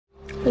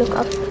look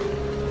up.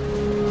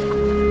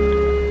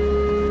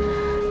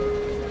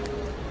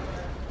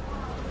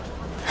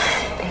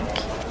 Thank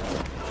you.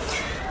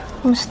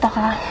 Kumusta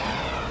ka?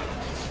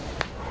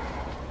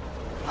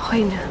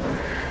 Okay na.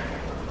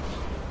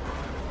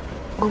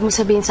 Huwag mo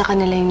sabihin sa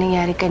kanila yung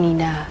nangyari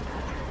kanina.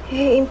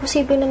 Eh,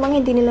 imposible namang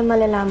hindi nila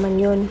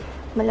malalaman yun.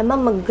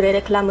 Malamang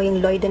magre-reklamo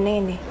yung Lloyd na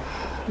yun eh.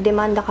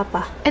 Demanda ka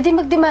pa. Eh di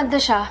magdemanda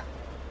siya.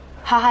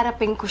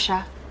 Haharapin ko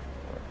siya.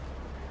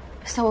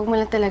 Basta huwag mo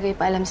lang talaga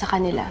ipaalam sa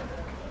kanila.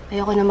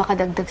 Ayoko na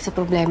makadagdag sa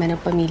problema ng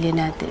pamilya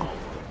natin.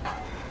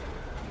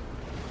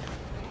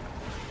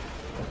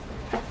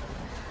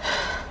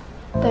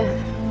 Te,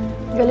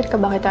 galit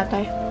ka ba kay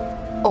tatay?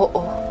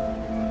 Oo.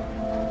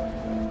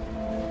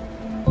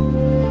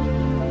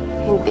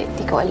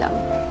 Hindi ko alam.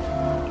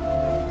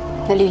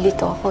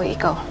 Nalilito ako,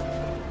 ikaw.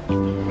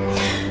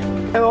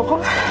 Ewan ko.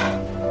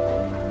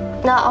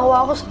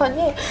 Naaawa ako sa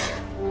kanya eh.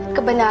 Ba't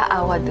ka ba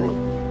naaawa dun?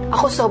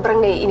 Ako sobrang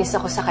naiinis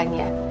ako sa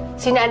kanya.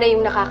 Si nanay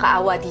yung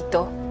nakakaawa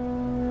dito.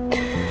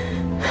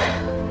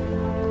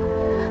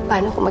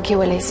 Paano kung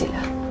maghiwalay sila?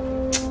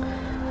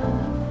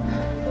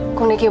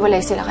 Kung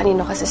naghiwalay sila,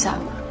 kanino ka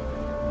sasama?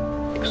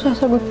 Hindi ko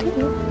sasagutin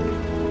yun.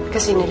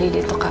 Kasi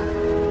nalilito ka.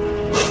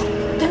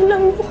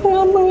 Alam mo kung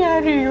nga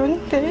mangyari yun,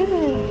 te.